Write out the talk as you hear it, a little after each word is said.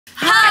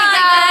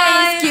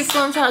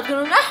عليكم، ان شاء الله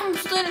تكونوا نحن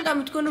مبسوطين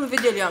انتم تكونوا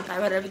بالفيديو اليوم.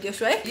 تعالوا برا الفيديو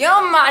شوي.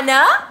 اليوم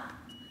معنا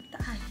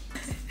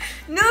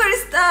نور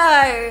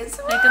ستارز.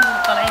 هيك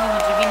انتم طالعين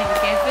وتجيبيني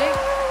بكيفك.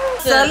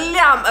 صار لي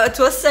عم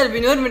اتوسل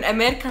بنور من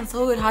امريكا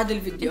نصور هذا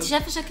الفيديو. انت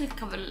شايفه شكلك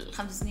قبل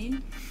 5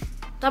 سنين؟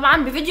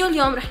 طبعا بفيديو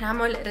اليوم رح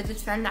نعمل ردة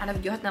فعلنا على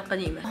فيديوهاتنا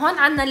القديمة. هون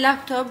عندنا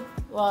اللابتوب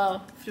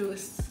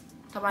وفلوس،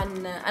 طبعا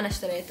انا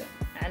اشتريته.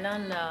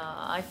 اعلان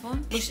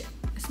لايفون؟ مش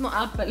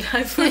اسمه ابل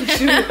ايفون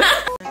شو؟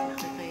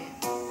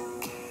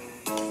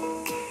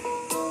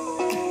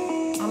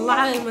 الله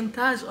على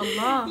المونتاج.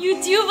 الله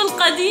يوتيوب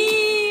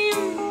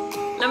القديم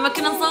لما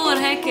كنا نصور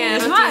هيك. يا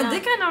جماعة قد ايه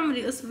كان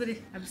عمري؟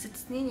 اصبري، قبل 6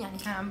 سنين يعني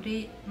كان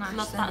عمري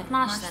 12 سنة.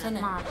 12 سنة.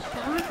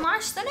 كان عمري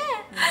 12 سنة.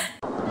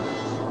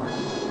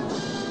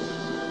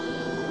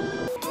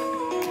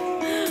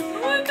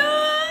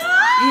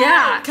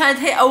 يا كانت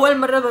هي اول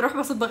مره بروح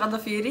بصب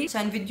غضافيري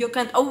عشان فيديو.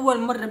 كانت اول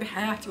مره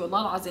بحياتي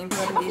والله العظيم.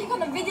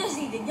 فيكم فيديو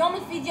جديد. اليوم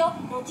الفيديو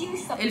نعطيه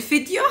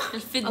الفيديو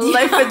الفيديو الله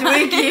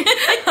يفدويكي.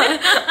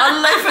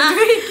 الله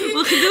يفدويكي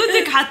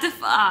وخدودك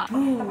حتفقع.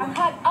 طبعا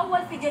هذا اول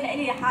فيديو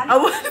لإلي لحالي.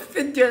 اول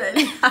فيديو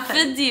لإلي.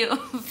 فيديو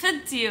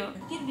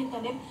كثير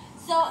بينطلب.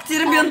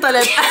 كثير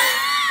بينطلب.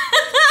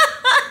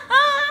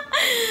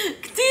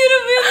 كثير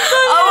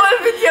بينطلب. اول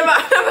فيديو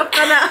معنا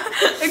بالقناه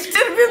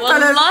كثير بينطلب.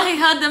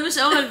 والله هذا مش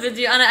اول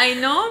فيديو. انا اي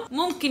نو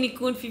ممكن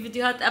يكون في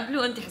فيديوهات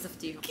قبله وانت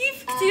حذفتيهم.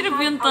 كيف كثير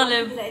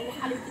بينطلب؟ لإلي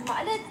حالي مثل ما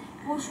قلت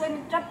هو شوي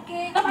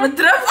متربكه.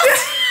 متربكه.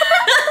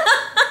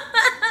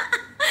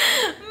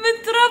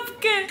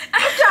 متربكه.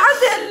 احكي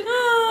عدل.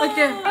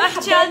 اوكي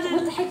احكي عدل.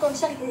 بدي احكي لكم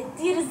شغله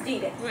كثير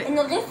صغيره،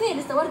 انه الغرفه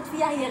اللي صورت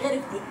فيها هي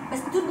غرفتي، بس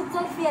بدون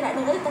بتصور فيها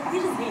لانه غرفتها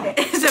كثير صغيره.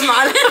 يا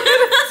جماعه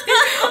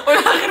ولا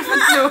غرفه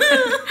نور،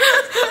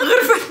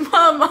 غرفه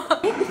ماما.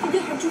 هيك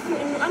بالفيديو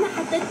حتشوفوا انه انا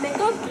حطيت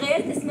ميك اب،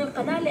 غيرت اسم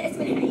القناه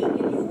لاسم الحقيقي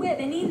اللي هو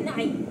بنين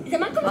نعيم. اذا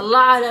معكم الله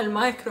على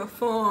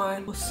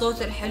الميكروفون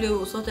والصوت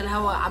الحلو وصوت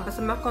الهواء. عم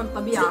بسمعكم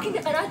طبيعه.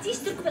 اشتركوا بقناتي،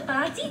 اشتركوا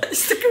بقناتي،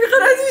 اشتركوا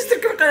بقناتي،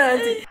 اشتركوا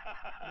بقناتي.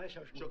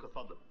 شكرا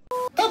تفضل.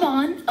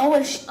 طبعا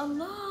اول شيء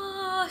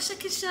الله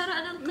شكل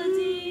شارعنا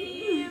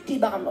القديم. اللي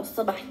بعمله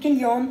الصبح كل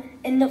يوم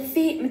انه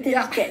في مثل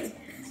الكلب.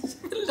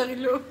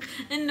 لغلو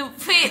انه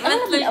في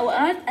اغلب مثل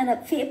الاوقات انا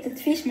بفيق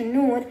بتدفيش من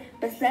نور،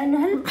 بس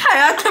لانه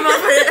بحياتنا ما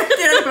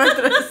فيقتي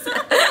المدرسه.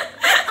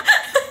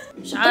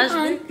 مش طبعا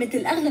عاجبك؟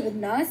 مثل اغلب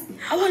الناس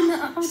اول ما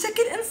اقعد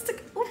شكل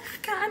اوف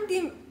كان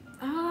عندي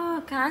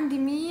كان عندي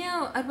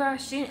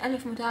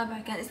 124,000 متابع.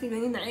 كان اسمي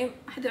بنين نعيم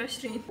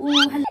 21.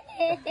 وهلا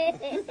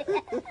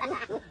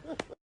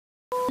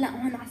لا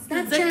هون على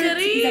سناب شات.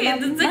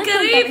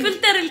 تتذكري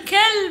فلتر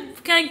الكلب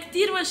كان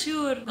كثير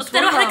مشهور.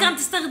 اكثر وحده كانت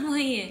تستخدمه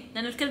هي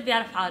لانه الكلب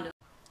بيعرف حاله.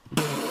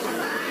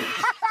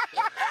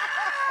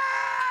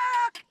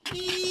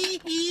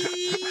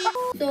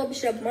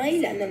 بشرب مي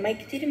لانه المي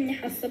كثير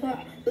منيح على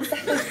الصبح.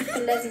 بنصحكم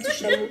كلكم لازم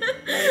تشربوا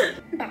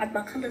مي. بعد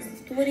ما نخلص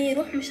فطوري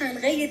روح مشان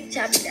غير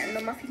شعبي لانه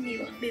ما فيني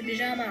اروح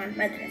ببيجامه على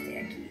المدرسه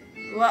اكيد.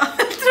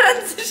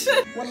 ترانزيشن.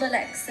 والله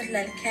لا اكسر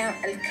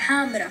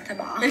الكاميرا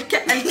تبعها.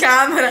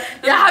 الكاميرا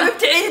يا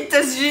حبيبتي عيد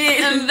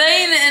التسجيل.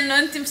 مبينه انه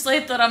انت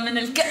مسيطره من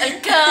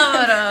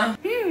الكاميرا.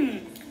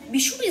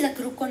 بشو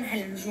بيذكروكم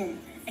هالنجوم؟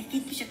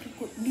 اكيد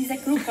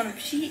بيذكروكم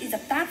بشيء. اذا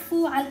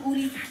بتعرفوا علقوا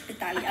لي تحت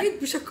بالتعليقات. اكيد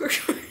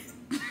بشكركم.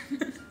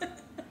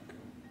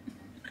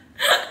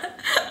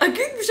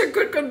 اكيد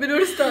بشكركم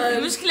بنور ستايل.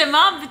 المشكله ما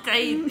عم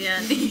بتعيد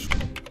يعني.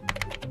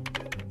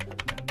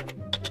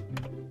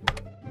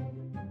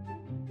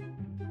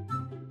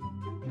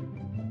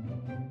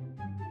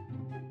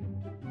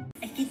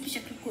 اكيد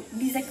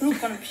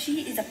بيذكروكم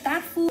بشيء. اذا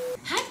بتعرفوا.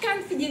 هذا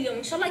كان فيديو اليوم،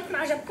 ان شاء الله يكون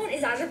عجبكم.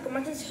 اذا عجبكم ما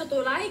تنسوا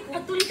تحطوا لايك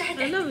وحطوا لي تحت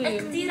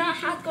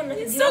اقتراحاتكم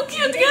لفيديوهات. سو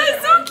كيوت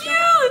جايز، سو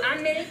كيوت.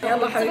 عملي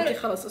يلا حبيبتي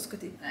خلص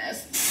اسكتي.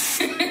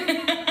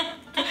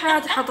 طول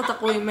حياتي حاطه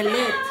تقويم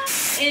مليت.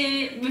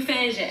 ايه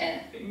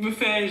مفاجأة.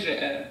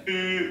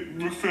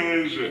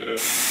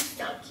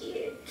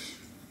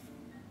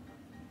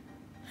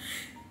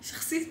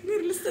 شخصية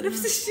نور لسه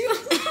نفس الشيء.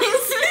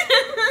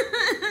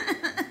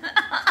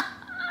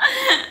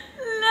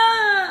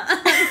 لا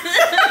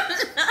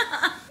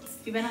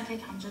في بنات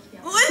هيك عن جد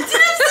يعني. وانت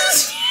نفس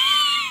الشيء.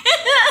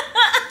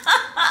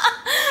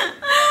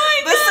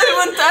 بس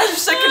المونتاج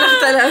بشكل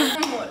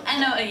اختلف.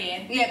 انا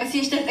وايه. يا بس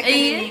هي اشتريت اكثر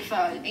إيه. مني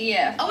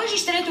فال. اول شيء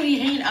اشتريته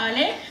هي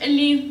الآلة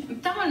اللي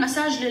بتعمل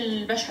مساج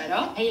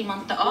للبشرة هي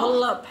المنطقة.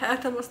 والله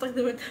بحياتها ما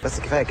استخدمتها. بس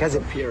كفايه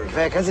كذب،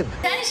 كفايه كذب.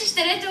 ثاني شيء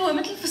اشتريته هو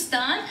مثل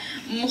فستان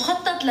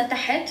مخطط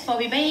لتحت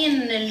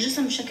فبيبين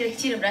الجسم بشكل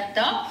كثير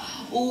مرتب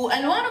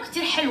والوانه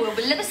كثير حلوه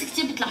وباللبس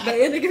كثير بيطلع حلو.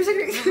 بينك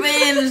بشكل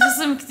بين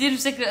الجسم كثير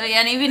بشكل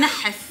يعني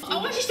بينحف.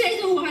 اول شيء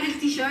اشتريته هو هذا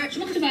التيشيرت. شو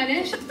مكتوب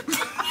عليه؟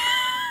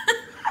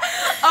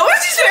 اول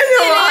شيء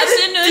شريته هو ليش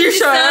انه انت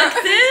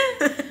ساكته؟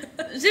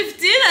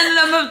 شفتي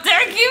لانه لما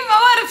بتحكي ما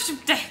بعرف شو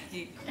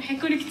بتحكي. رح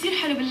يكون كثير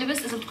حلو باللبس.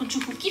 اذا بدكم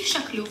تشوفوا كيف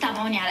شكله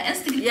تابعوني على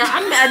انستغرام. يا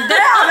عمي قد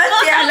ايه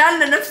عملتي اعلان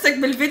لنفسك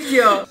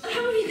بالفيديو.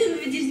 مرحبا فيكم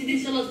بفيديو جديد.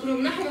 ان شاء الله تكونوا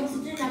منحوا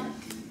ومبسوطين.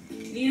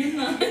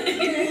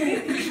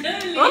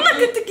 والله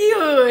كنت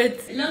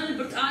كيوت. اللون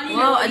البرتقالي.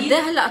 واو قد ايه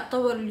هلا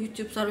اتطور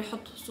اليوتيوب، صاروا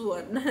يحطوا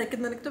صور، نحن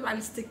كنا نكتب على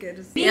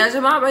الستيكرز. يا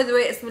جماعه باي ذا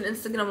واي اسم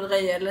الانستغرام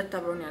اتغير، لا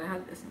تتابعوني على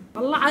هذا الاسم.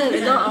 والله على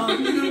الاضاءه.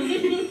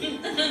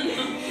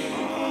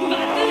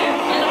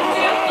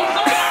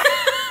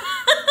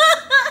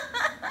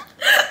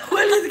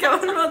 وليد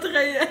كمان ما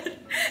تغير،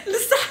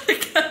 لسه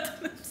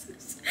حركات نفس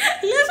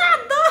ليش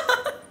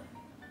عالضوء؟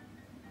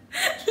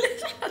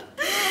 ليش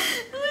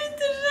وليد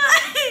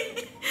ترجعي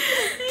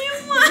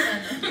يما.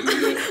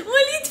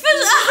 وليد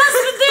فجأة حس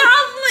بده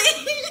يعضني.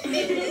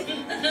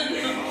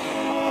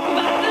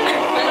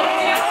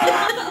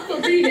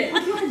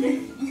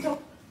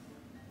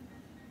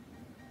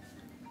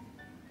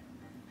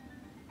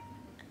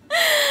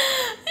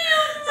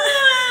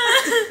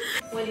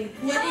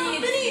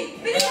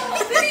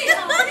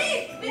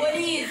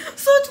 وليد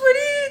صوت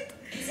وليد.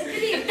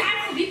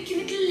 بتعرفوا بيبكي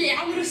مثل اللي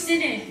عمره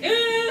سنه.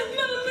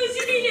 ماما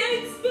جيبي لي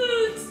اكس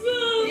بوكس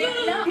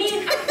ماما. لا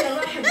مين اكثر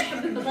واحد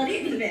بحب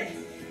البطاريق بالبيت؟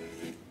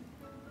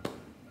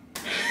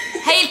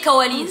 هي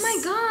الكواليس. او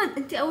ماي جاد،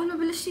 انت اول ما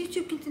بلشتي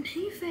يوتيوب كنت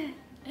نحيفه.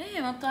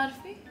 ايه ما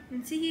بتعرفي؟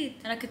 نسيت.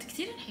 انا كنت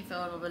كثير نحيفه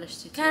اول ما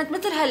بلشت. كانت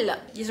مثل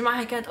هلا يا جماعه،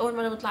 هي كانت اول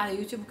مره بطلع على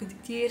يوتيوب وكنت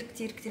كثير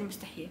كثير كثير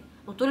مستحيه،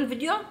 وطول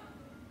الفيديو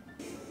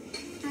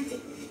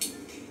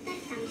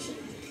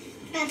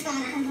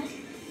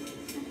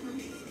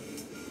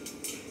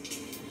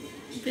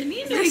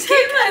بنين we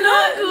came a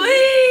long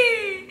way.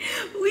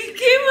 We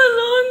came a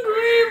long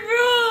way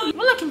bro.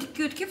 والله كنت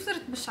كيوت. كيف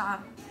صرت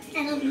بشعه؟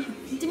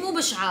 انت مو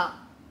بشعه،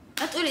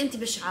 لا تقولي انت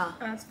بشعه،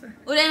 اسفه.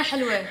 قولي انا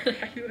حلوه.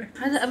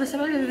 هذا قبل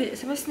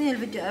 7 سنين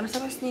الفيديو، قبل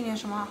 7 سنين يا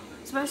جماعه،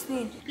 7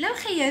 سنين. لو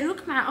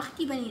خيروك مع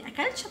اختي بنين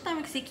اكلت شطه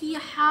مكسيكيه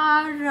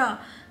حاره،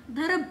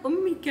 ضرب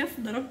امي كف،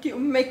 ضربتي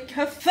امك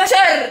كف،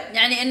 فشر.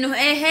 يعني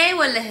انه ايه هي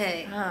ولا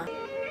هي؟ ها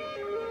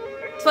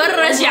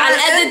تفرجي على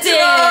الاديتنج.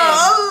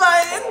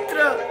 الله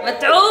انترو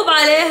متعوب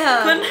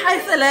عليها. كن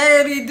حيث لا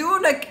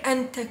يريدونك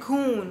ان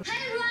تكون.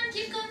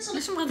 كيفكم؟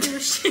 ليش مغطي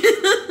وشي؟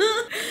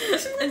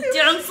 انت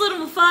عنصر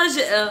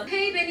مفاجئه.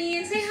 هاي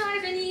بنين، سي هاي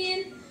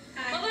بنين.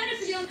 ما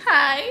بعرف اليوم.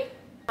 هاي.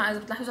 اذا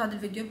بتلاحظوا هذا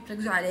الفيديو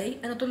بتركزوا علي،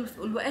 انا طول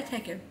الوقت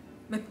هيك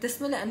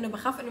مبتسمه لانه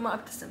بخاف انه ما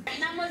ابتسم. رح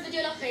نعمل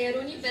فيديو لو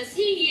خيروني، بس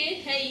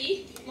هي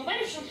ما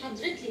بعرف شو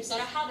محضرت لي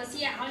بصراحه، بس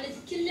هي عملت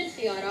كل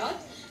الخيارات،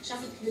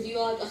 شافت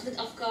فيديوهات واخذت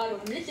افكار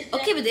وعملت لي.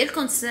 اوكي بدي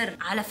لكم سر،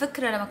 على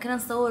فكره لما كنا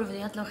نصور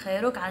فيديوهات لو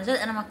خيروك عن جد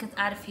انا ما كنت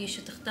اعرف هي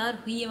شو تختار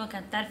وهي ما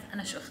كانت تعرف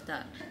انا شو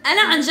اختار.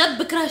 انا عن جد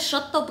بكره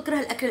الشطه وبكره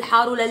الاكل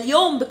الحار،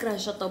 ولليوم بكره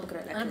الشطه وبكره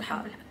الاكل انا الحار.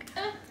 بحب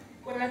الحكي.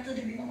 ولا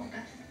تضربي ماما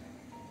كف؟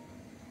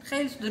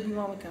 تخيلي تضربي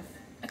ماما كف.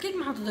 اكيد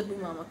ما حتضربي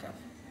ماما كف.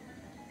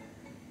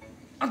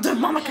 اضرب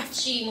ماما كف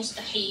شيء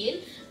مستحيل،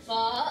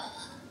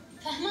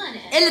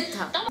 فهمانه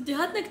قلتها.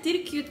 فيديوهاتنا كتير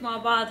كيوت مع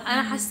بعض.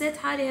 انا حسيت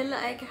حالي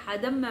هلا هيك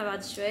حدمع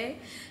بعد شوي،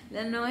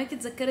 لانه هيك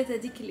تذكرت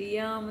هذيك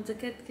الايام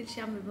وتذكرت كل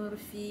شيء عم بمر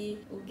فيه،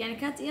 ويعني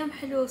كانت ايام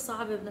حلوه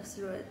وصعبه بنفس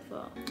الوقت.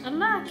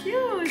 الله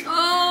كيوت.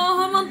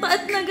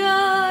 منطقتنا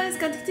جايز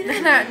كانت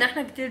كتير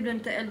نحن كتير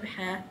بننتقل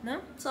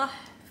بحياتنا، صح.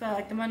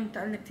 فكمان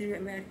انتقلنا كتير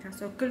بامريكا،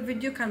 سو كل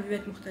فيديو كان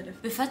ببيت مختلف.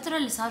 بفترة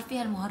اللي صار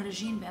فيها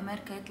المهرجين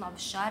بأمريكا يطلعوا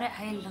بالشارع،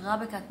 هاي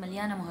الغابة كانت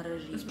مليانة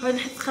مهرجين. بس هون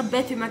حتى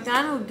خبيت في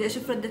مكان وبدي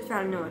اشوف ردة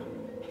فعل نور.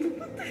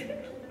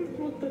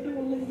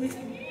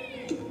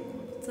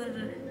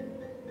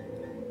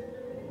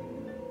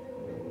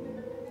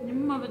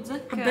 ما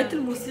بتذكر. حبيت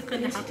الموسيقى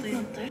اللي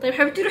حاطينها. طيب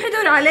حبيبتي روحي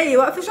دوري علي،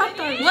 واقفه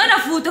شاطره. وين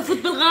افوت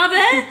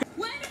بالغابة؟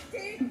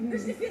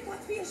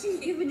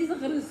 بدي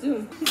صغر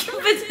الزوم.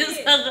 بدي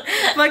صغر.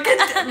 ما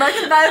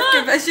كنت بعرف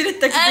كيف اشيل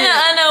التكبير.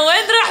 انا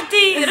وين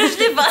رحتي؟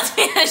 رجلي فات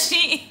فيها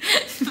شيء.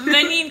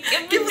 بنين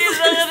كيف بدي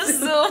صغر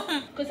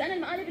الزوم؟ كنت انا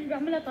المقالب اللي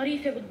بعملها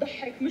طريفه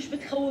بتضحك، مش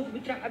بتخوف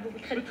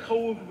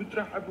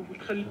وبترعب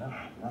وبتخلي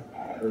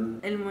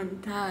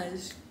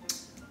المونتاج.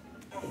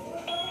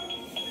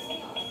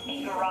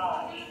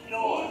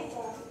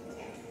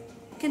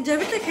 كنت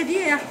جابت لك هديه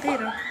يا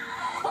حقيره.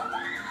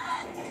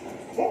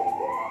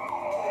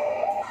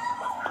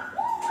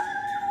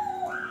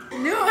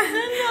 نور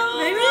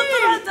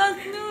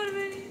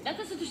لا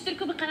تنسوا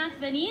تشتركوا بقناه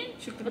بنين،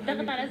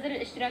 بالضغط على زر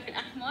الاشتراك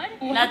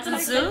الاحمر. لا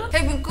تنسوا.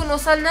 هيك بنكون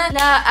وصلنا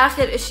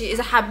لاخر اشي.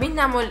 اذا حابين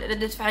نعمل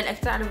ردة فعل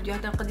اكثر على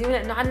فيديوهاتنا القديمه،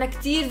 لانه عندنا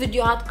كثير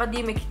فيديوهات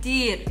قديمه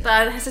كثير.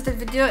 طبعا حسيت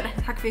الفيديو رح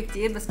نضحك فيه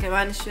كثير، بس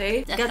كمان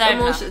شوي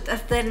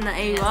تاثرنا.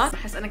 ايوه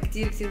بحس انا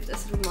كثير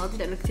بتاثر بالماضي،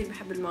 لانه كثير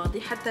بحب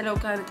الماضي حتى لو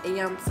كانت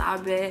ايام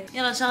صعبه.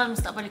 يلا ان شاء الله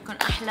المستقبل يكون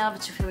احلى.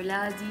 بتشوفي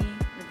اولادي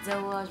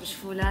بتزوج،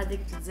 بشوف اولادك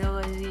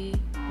بتتزوجي.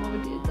 ما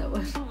بدي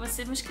اتزوج، بس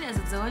المشكله اذا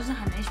تزوجنا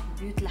حنعيش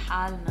ببيوت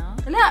لحالنا.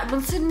 لا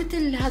بنصير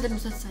مثل هذا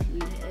المسلسل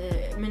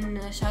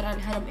من شارع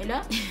الهرم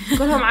إلى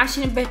كلهم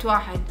عايشين ببيت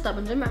واحد. طب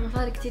بنجمع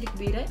مصاري كتير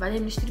كبيرة،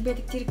 بعدين بنشتري بيت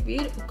كتير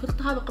كبير، وكل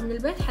طابق من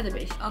البيت حدا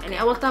بعيش.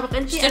 يعني أول طابق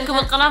أنت. اشتركوا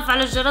بالقناة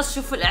وفعلوا الجرس،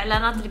 شوفوا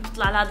الإعلانات اللي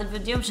بتطلع لهذا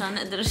الفيديو مشان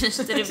نقدر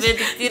نشتري بيت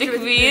كتير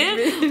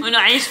كبير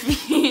ونعيش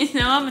فيه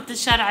تمام مثل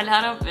شارع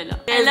الهرم إلى.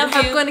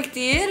 بحبكم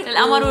كتير.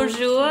 الأمر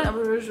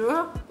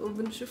والجوع.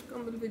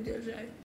 وبنشوفكم بالفيديو الجاي.